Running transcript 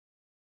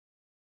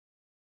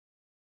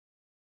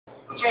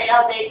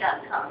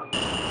JLday.com.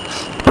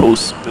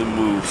 Post spin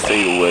move,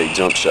 fade away,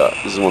 jump shot.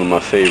 This is one of my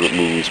favorite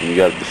moves. When you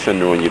got a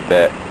defender on your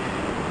back,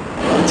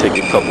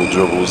 take a couple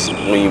dribbles,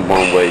 lean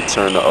one way,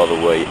 turn the other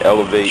way,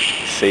 elevate,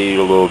 fade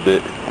a little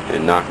bit,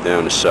 and knock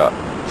down the shot.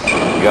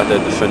 You got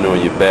that defender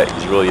on your back,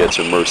 he's really at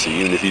your mercy,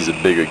 even if he's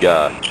a bigger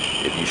guy.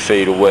 If you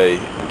fade away,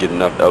 get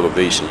enough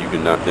elevation, you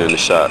can knock down the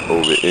shot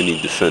over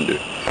any defender.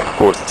 Of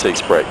course, it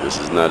takes practice.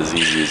 It's not as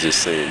easy as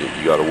just saying it.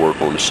 You got to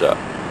work on the shot.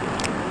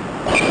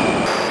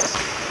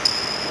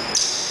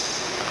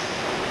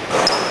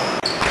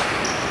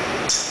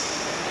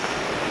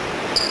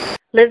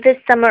 Live this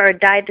summer or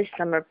die this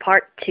summer,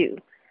 part 2.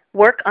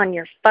 Work on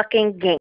your fucking game.